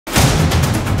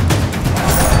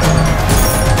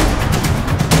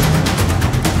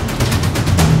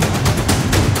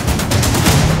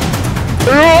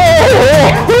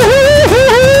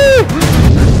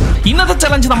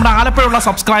Challenge നമ്മുടെ ആലപ്പുഴയുള്ള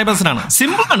സബ്സ്ക്രൈബേഴ്സിനാണ്.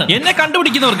 Simple ആണ്. എന്നെ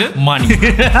കണ്ടുപിടിക്കുന്നവർക്ക് മണി.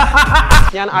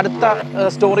 ഞാൻ അടുത്ത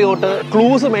സ്റ്റോറിയോട്ട്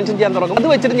ക്ലൂസ് മെൻഷൻ ചെയ്യാൻ തുടങ്ങും. അത്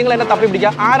വെച്ചിട്ട് നിങ്ങൾ എന്നെ തപ്പി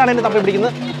പിടിക്കുക. ആരാണ് എന്നെ തപ്പി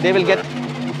പിടിക്കുന്നത്? They will get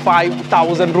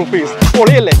 5,000 rupees.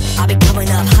 പൊളിയല്ലേ?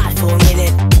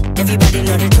 Everybody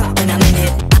know the drop when I'm in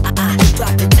it.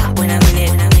 Drop the top when I'm in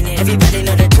it. Everybody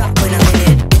know the drop when I'm in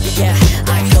it. Yeah,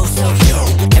 I go so slow.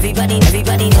 Everybody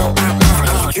know I'm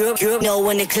you know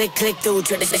when it click through.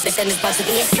 Try to send this box to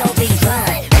be a slow beat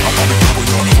ride.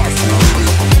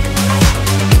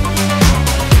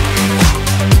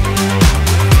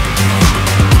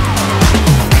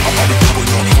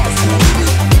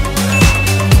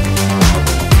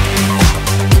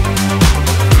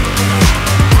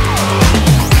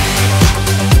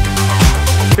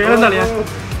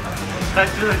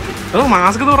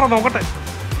 Mask തുറ നോക്കട്ടെ.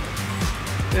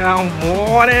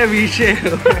 മോനെ വിഷയം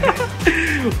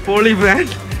പൊളി ban.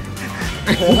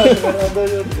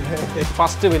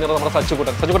 First winner നമ്മുടെ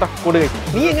സച്ചുകുട്ടൻ. സച്ചുകുട്ട കൊടുകൈ.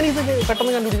 നീ എങ്ങനെ ഇത്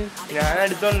പെട്ടെന്ന് കണ്ടുപിടിച്ചു? ഞാൻ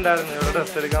അടുത്തുണ്ടായിരുന്നു. ഇവിടെ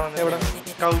ഡ്രസ് എടുക്കാൻ എവിടെ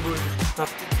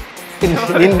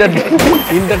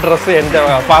നിന്റെ ഡ്രസ്സ് എന്റെ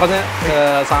പറഞ്ഞ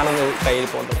സാധനം കയ്യിൽ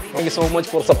പോകണ്ട. Thank you so much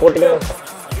for supporting.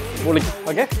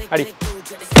 Okay അടി.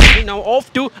 Now off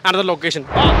to another location.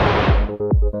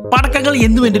 പടക്കങ്ങൾ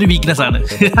എന്നും എൻ്റെ ഒരു വീക്ക്നെസ് ആണ്.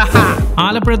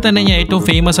 ആലപ്പുഴ തന്നെ ഞാൻ ഏറ്റവും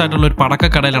ഫേമസ് ആയിട്ടുള്ള ഒരു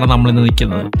പടക്കക്കടയിലാണ് നമ്മൾ ഇന്ന്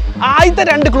നിൽക്കുന്നത്. ആദ്യത്തെ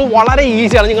 2 ക്ലൂ വളരെ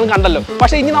ഈസിയാണ്, നിങ്ങൾ കണ്ടല്ലോ.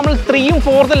 പക്ഷേ ഇനി നമ്മൾ 3th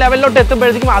 4th ലെവലിലോട്ട്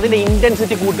എത്തുമ്പോഴത്തേക്കും അതിന്റെ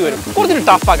ഇന്റൻസിറ്റി കൂട്ടി വരും. കുറച്ചൊരു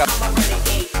ടഫ് ആക്കാം.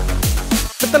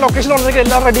 അടുത്ത ലൊക്കേഷൻ ഉണ്ടെങ്കിൽ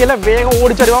എല്ലാം റെഡിയല്ലേ? വേഗം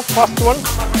ഓടിച്ചു വരുക. First one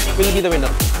will be the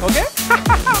winner. Okay.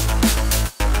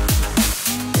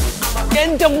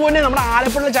 എന്റെ മോനെ നമ്മുടെ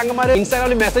ആലപ്പുഴയിലെ ചങ്ങന്മാര്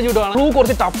ഇൻസ്റ്റാഗ്രാമിൽ മെസ്സേജ് ഇടുവാണ്. ക്ലൂ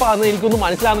കുറച്ച് ടഫ് ആണെന്ന് എനിക്കൊന്നും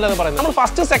മനസ്സിലാകുന്നില്ല എന്ന് പറയുന്നത്. നമ്മൾ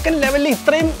ഫസ്റ്റ് 2nd ലെവലിൽ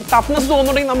ഇത്രയും ടഫ്നെസ്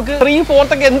തോന്നുന്നുണ്ടെങ്കിൽ നമുക്ക് 3rd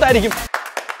 4th ഒക്കെ എന്തായിരിക്കും?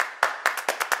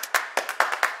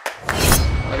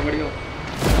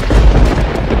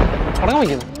 പടക്കം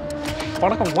വാങ്ങിക്കുന്നു.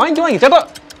 പടക്കം വാങ്ങി ചേട്ടാ.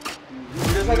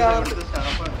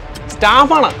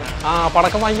 സ്റ്റാഫാണ്.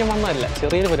 പടക്കം വാങ്ങിക്കാൻ വന്നതല്ല,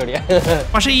 ചെറിയൊരു പരിപാടിയാണ്.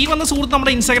 പക്ഷേ ഈ വന്ന സുഹൃത്ത്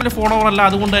നമ്മുടെ ഇൻസ്റ്റാഗ്രാമിൽ ഫോളോവർ അല്ല.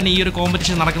 അതുകൊണ്ട് തന്നെ ഈ ഒരു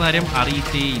കോമ്പറ്റീഷൻ നടക്കുന്ന കാര്യം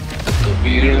അറിയിട്ടേ.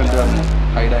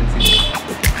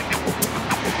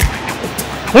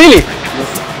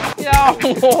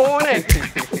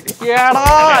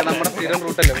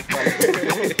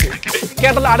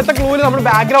 കേട്ടല്ലോ, അടുത്ത ക്ലൂവിൽ നമ്മൾ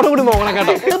ബാക്ക്ഗ്രൗണ്ട് കൂടി നോക്കണം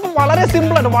കേട്ടോ. ഇതിപ്പോ വളരെ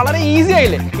സിമ്പിൾ ആണ്, വളരെ ഈസി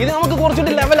ആയില്ലേ? ഇത് നമുക്ക്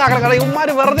കുറച്ചുകൂടി ലെവലാക്കണം. കാരണം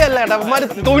ഇവന്മാര് വെറുതെ അല്ല കേട്ടോ, ഇവന്മാര്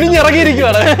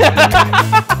തൊഴിഞ്ഞിറങ്ങിയിരിക്കുകയാണ്.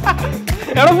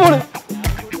 എവിടെ പോണ്?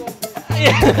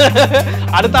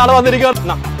 അടുത്ത ആള് വന്നിരിക്കുക.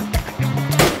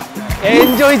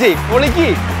 എൻജോയ് ചെയ്, പൊളിക്ക്.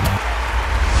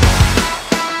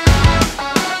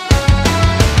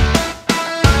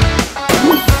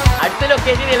 അടുത്ത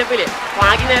ലൊക്കേഷൻ ചിലപ്പില്ലേ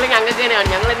ബാക്കി നേരം ഞങ്ങൾക്ക് തന്നെയാണ്.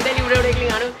 ഞങ്ങൾ എന്തായാലും ഇവിടെ എവിടെയെങ്കിലും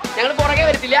കാണും. ഞങ്ങൾ പുറകെ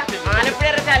വരത്തില്ല.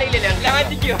 ആലപ്പുഴ ചാലയില്ലല്ലോ,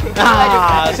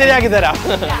 ശരിയാക്കി തരാം.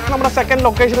 നമ്മുടെ 2nd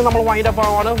ലൊക്കേഷനിൽ നമ്മൾ വൈൻഡ് അപ്പ്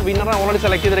ആവാണ്. വിന്നറെ ഓൾറെഡി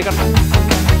സെലക്ട് ചെയ്തിരിക്കണം.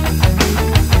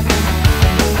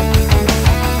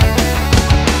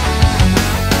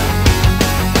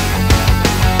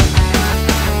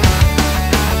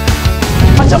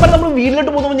 നമ്മൾ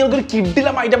വീട്ടിലോട്ട് പോകുമ്പോൾ ഞങ്ങൾക്ക് ഒരു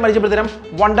കിഡിലം ഐറ്റം പരിചയപ്പെടുത്തരാം.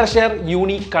 വണ്ടർഷെയർ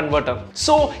unique converter.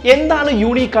 സോ എന്താണ്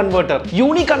യൂണിക് കൺവേർട്ടർ?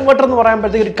 യൂണിക് കൺവേർട്ടർ എന്ന്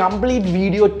പറയുമ്പോഴത്തേക്ക് ഒരു കംപ്ലീറ്റ്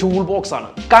വീഡിയോ ടൂൾ ബോക്സ് ആണ്.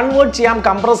 കൺവേർട്ട് ചെയ്യാം,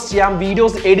 കംപ്രസ് ചെയ്യാം,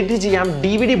 വീഡിയോസ് എഡിറ്റ് ചെയ്യാം,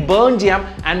 DVD ബേൺ ചെയ്യാം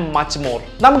ആൻഡ് മച്ച് മോർ.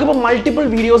 നമുക്കിപ്പോൾ മൾട്ടിപ്പിൾ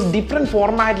വീഡിയോസ് ഡിഫറെന്റ്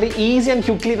ഫോർമാറ്റിൽ ഈസി ആൻഡ്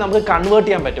ക്വിക്ലി നമുക്ക് കൺവേർട്ട്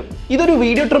ചെയ്യാൻ പറ്റും. ഇതൊരു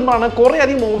വീഡിയോ ട്രിപ്പാണ്. കുറേ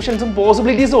അധികം ഓപ്ഷൻസും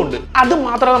പോസിബിലിറ്റീസും ഉണ്ട്. അത്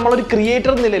മാത്രമല്ല നമ്മളൊരു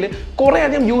ക്രിയേറ്റർ നിലയിൽ കുറേ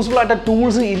അധികം യൂസ്ഫുൾ ആയിട്ട്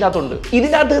ടൂൾസ് ഇതിനകത്തുണ്ട്.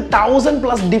 ഇതിനകത്ത്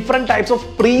 1000+ ഡിഫറെന്റ് ടൈപ്സ് ഓഫ്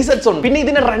പ്രീസെറ്റ്സ് ഉണ്ട്. പിന്നെ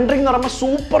ഇതിന്റെ റെൻഡറിംഗ് എന്ന് പറയുമ്പോൾ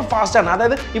സൂപ്പർ ഫാസ്റ്റ് ആണ്.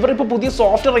 അതായത് ഇവരിപ്പോൾ പുതിയ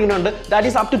സോഫ്റ്റ്വെയർ ഇറങ്ങുന്നുണ്ട്, that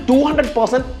is up to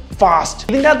 200% fast.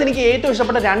 ഇതിൻ്റെ അകത്ത് എനിക്ക് ഏറ്റവും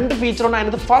ഇഷ്ടപ്പെട്ട 2 ഫീച്ചർ ഉണ്ട്.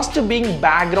 അതിനകത്ത് first being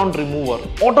background remover.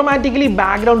 Automatically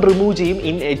background remove ചെയ്യും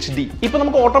ഇൻ HD. ഇപ്പൊ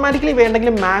നമുക്ക് ഓട്ടോമാറ്റിക്കലി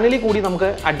വേണ്ടെങ്കിൽ മാനുവലി കൂടി നമുക്ക്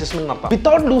അഡ്ജസ്റ്റ്മെന്റ് നടത്താം.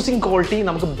 വിത്തൗട്ട് ലൂസിംഗ് ക്വാളിറ്റി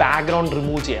നമുക്ക് ബാക്ക്ഗ്രൗണ്ട്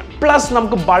റിമൂവ് ചെയ്യാം. പ്ലസ്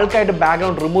നമുക്ക് ബൾക്കായിട്ട്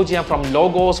ബാക്ക്ഗ്രൗണ്ട് റിമൂവ് ചെയ്യാം from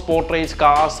logos, portraits,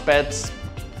 cars, pets,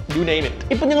 you name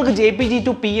it. ഇപ്പൊ നിങ്ങൾക്ക് JPG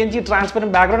to PNG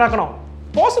transparent background ആക്കണോ?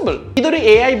 Possible. ഇതൊരു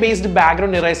AI based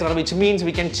background eraser ആണ്, which means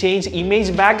we can change image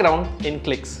background in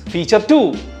clicks. Feature 2,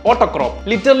 auto crop.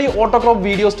 Literally auto crop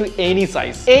videos to any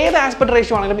size. ഏത് aspect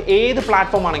ratio ആണെങ്കിലും, ഏത്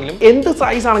platform ആണെങ്കിലും, എന്ത്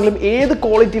size ആണെങ്കിലും, ഏത്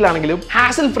ക്വാളിറ്റിയിലാണെങ്കിലും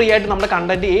hazel free ആയിട്ട് നമ്മുടെ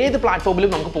കണ്ടന്റ് ഏത്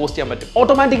പ്ലാറ്റ്ഫോമിലും നമുക്ക് പോസ്റ്റ് ചെയ്യാൻ പറ്റും.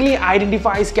 Automatically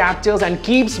identifies, captures and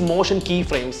keeps motion key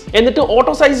frames. എന്നിട്ട്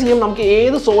ഓട്ടോ സൈസ് ചെയ്യും നമുക്ക്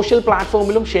ഏത് സോഷ്യൽ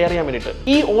പ്ലാറ്റ്ഫോമിലും ഷെയർ ചെയ്യാൻ വേണ്ടിയിട്ട്.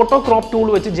 ഈ ഓട്ടോ ക്രോപ്പ് ടൂൾ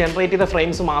വെച്ച് ജനറേറ്റ് ചെയ്ത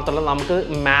ഫ്രെയിംസ് മാത്രമല്ല, നമുക്ക്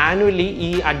മാനുവലി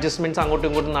ഈ അഡ്ജസ്റ്റ്മെന്റ്സ് അങ്ങോട്ടും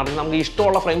ഇങ്ങോട്ടും നടന്ന് നമുക്ക്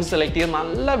ഇഷ്ടമുള്ള ഫ്രെയിംസ് സെലക്ട് ചെയ്ത്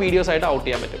നല്ല വീഡിയോസ് ആയിട്ട് ഔട്ട്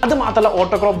ചെയ്യാൻ പറ്റും. അത് മാത്രമല്ല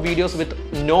auto crop videos with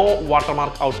no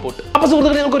watermark output. അപ്പോൾ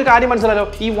സുഹൃത്തുക്കളെ നിങ്ങൾക്ക് ഒരു കാര്യം മനസ്സിലായോ,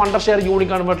 ഈ വണ്ടർഷെയർ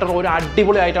യൂണിക് കൺവേർട്ടർ ഒരു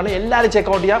അടിപൊളി ആയിട്ടാണ്. എല്ലാവരും ചെക്ക്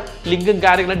ഔട്ട് ചെയ്യാം. ലിങ്കും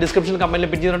കാര്യങ്ങളും ഡിസ്ക്രിപ്ഷൻ കമന്റിൽ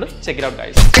പിൻ ചെയ്തിട്ടുണ്ട്. Check it out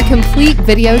guys. A complete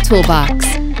video toolbox.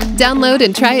 Download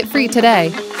and try it free today.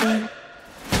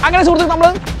 അങ്ങനെ സുഹൃത്തുക്കൾ നമ്മൾ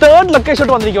 3rd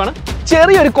ലൊക്കേഷനിലോട്ട് വന്നിരിക്കുകയാണ്.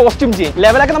 ചെറിയൊരു കോസ്റ്റ്യൂം ചേഞ്ച്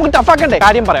ലെവലൊക്കെ നമുക്ക് ടഫ് ആക്കണ്ടേ,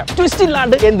 കാര്യം പറയാം. ട്വിസ്റ്റ്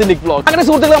ഇല്ലാണ്ട് എന്ത് നിക് വ്ലോഗ്. അങ്ങനെ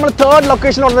സുഹൃത്തുക്കൾ നമ്മൾ 3rd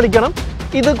ലൊക്കേഷനിൽ വന്നിരിക്കണം.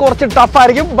 ഇത് കുറച്ച് ടഫ്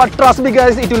ആയിരിക്കും, but trust me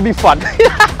guys, it will be fun.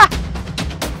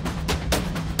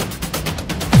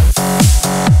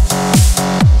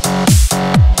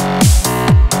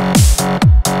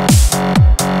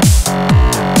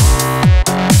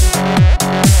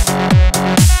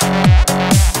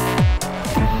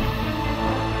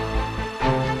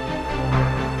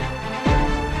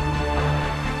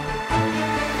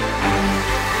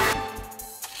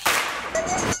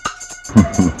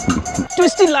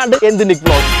 Twist ഇല്ലാണ്ട് എന്ത് നിക്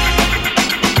വ്ലോഗ്.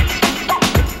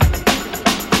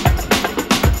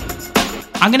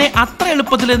 അങ്ങനെ അത്ര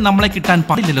എളുപ്പത്തിൽ നമ്മളെ കിട്ടാൻ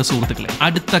പാടില്ലല്ലോ സുഹൃത്തുക്കളെ.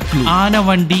 അടുത്ത ക്ലൂ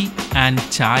ആനവണ്ടി ആൻഡ്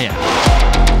ചായ.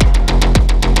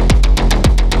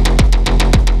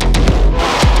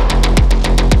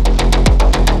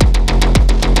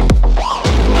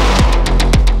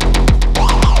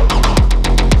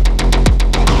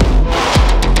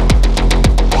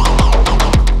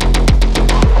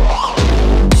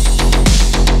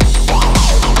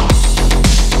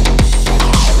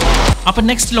 അപ്പൊ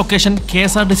നെക്സ്റ്റ് ലൊക്കേഷൻ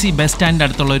KSRTC ബസ് സ്റ്റാൻഡിന്റെ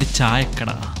അടുത്തുള്ള ഒരു ചായക്കട.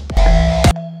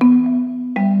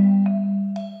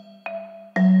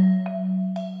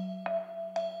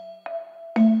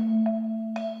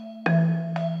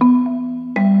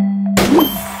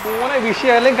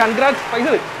 വിഷയം കൺഗ്രാറ്റ്സ്. പൈസ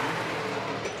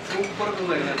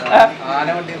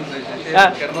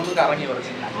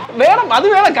വേണം, അത്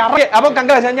വേണം കറങ്ങി. അപ്പൊ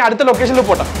കൺഗ്രാറ്റ്സ്. ഞാൻ അടുത്ത ലൊക്കേഷനിൽ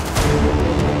പോട്ടെ.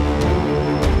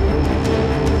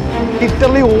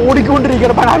 Literally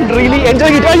ഓടിക്കൊണ്ടിരിക്കണം. but I'm really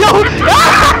enjoying it. അയ്യോ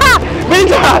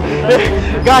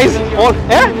ഗൈസ്,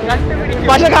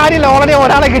 പക്ഷെ കാര്യമില്ല, ഓൾറെഡി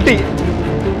ഒരാളെ കിട്ടി.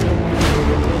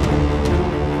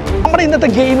 നമ്മുടെ ഇന്നത്തെ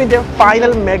ഗെയിമിന്റെ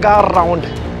ഫൈനൽ മെഗാ റൗണ്ട്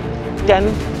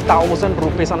 10,000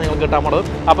 rupees ആണ് നിങ്ങൾക്ക് കിട്ടാൻ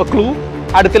പോണത്. അപ്പൊ ക്ലൂ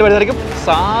അടുത്തിൽ വരുന്നതായിരിക്കും.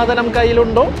 സാധനം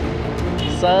കയ്യിലുണ്ടോ?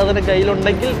 സാധനം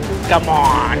കയ്യിലുണ്ടെങ്കിൽ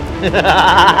കമോൺ.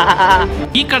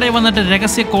 ഈ കടയിൽ വന്നിട്ട്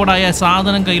രഹസ്യ കോഡായ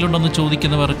സാധനം കയ്യിലുണ്ടെന്ന്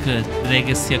ചോദിക്കുന്നവർക്ക്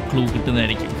രഹസ്യ ക്ലൂ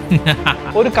കിട്ടുന്നതായിരിക്കും.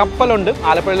 ഒരു കപ്പലുണ്ട്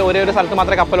ആലപ്പുഴയിൽ, ഒരേ ഒരു സ്ഥലത്ത്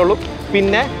മാത്രമേ കപ്പലുള്ളൂ.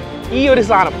 പിന്നെ ഈ ഒരു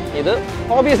സാധനം, ഇത്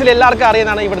ഓബിയസ്ലി എല്ലാവർക്കും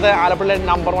അറിയുന്നതാണ്, ഇവിടുത്തെ ആലപ്പുഴയിലെ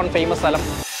നമ്പർ 1 ഫേമസ് സ്ഥലം.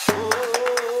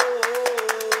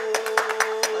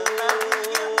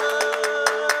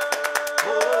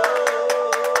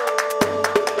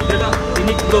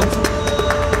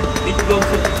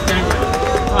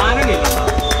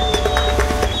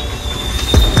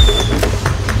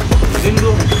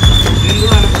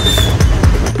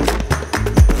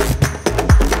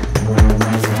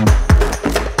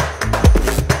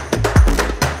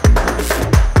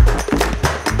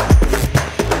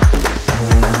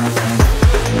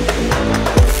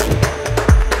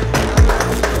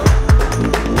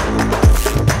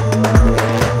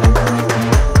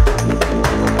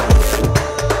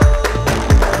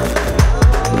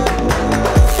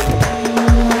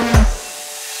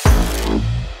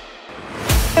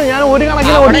 ഞാൻ ഒരു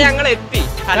കണക്കിന് ഞങ്ങൾ എത്തി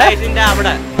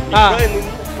അവിടെ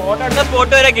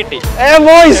സ്പോട്ട് വരെ കിട്ടി.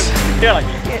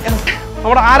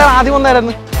 നമ്മുടെ ആരാ ആദ്യം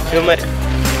വന്നായിരുന്നു?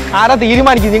 ആരാ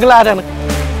തീരുമാനിക്കും? നിങ്ങൾ ആരാണ്?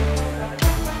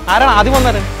 ആരാണ് ആദ്യം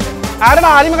വന്നായിരുന്നു? ആരാണ്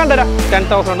ആദ്യമേ കണ്ടുതരാം?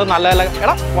 10,000 ഉണ്ട്. നല്ല നല്ല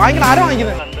എടാ വാങ്ങിക്കണം. ആരാ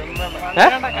വാങ്ങിക്കുന്നത്?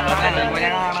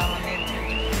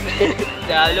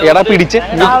 എടാ പിടിച്ച്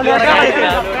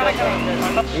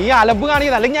ഈ അലബ്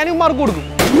കാണിക്കുന്നത്, അല്ലെങ്കിൽ ഞാൻ ഉമ്മാർക്ക് കൊടുക്കും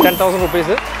 10,000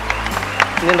 rupees.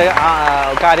 ഇതിന്റെ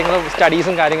കാര്യങ്ങളും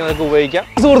സ്റ്റഡീസും കാര്യങ്ങളൊക്കെ ഉപയോഗിക്കാം.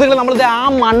 സുഹൃത്തുക്കൾ, നമ്മൾ ആ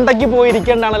മണ്ടയ്ക്ക്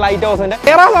പോയിരിക്കേണ്ടതാണ് ലൈറ്റ് ഹൗസിന്റെ.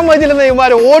 കയറാൻ സംഭവിച്ചില്ലെന്ന്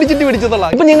ഇവന്മാർ ഓടിച്ചിട്ട് പിടിച്ചതുള്ള.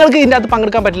 ഇപ്പൊ നിങ്ങൾക്ക് ഇതിന്റെ അകത്ത്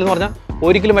പങ്കെടുക്കാൻ പറ്റില്ലെന്ന് പറഞ്ഞാൽ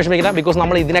ഒരിക്കലും വിഷമിക്കില്ല. ബിക്കോസ്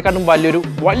നമ്മൾ ഇതിനെക്കാട്ടും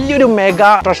വലിയൊരു മെഗാ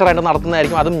ട്രഷറായിട്ട്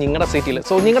നടത്തുന്നതായിരിക്കും, അതും നിങ്ങളുടെ സിറ്റിയിൽ.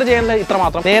 സോ നിങ്ങൾ ചെയ്യേണ്ടത് ഇത്ര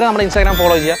മാത്രം. നേരെ നമ്മുടെ Instagram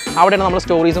ഫോളോ ചെയ്യുക. അവിടെയാണ് നമ്മൾ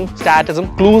സ്റ്റോറീസും സ്റ്റാറ്റസും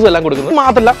ക്ലൂസും എല്ലാം കൊടുക്കുന്നത്.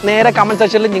 മാത്രമല്ല നേരെ കമന്റ്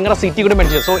സെക്ഷനിൽ നിങ്ങളുടെ സിറ്റി കൂടി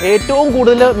മെൻഷൻ ചെയ്യും. സോ ഏറ്റവും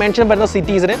കൂടുതൽ മെൻഷൻ വരുന്ന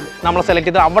സിറ്റീസിന് നമ്മൾ സെലക്ട്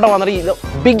ചെയ്ത് അവിടെ വന്നിട്ട് ഇത്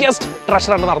ബിഗ്ഗസ്റ്റ്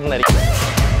ട്രഷറായിട്ട് നടത്തുന്നതായിരിക്കും.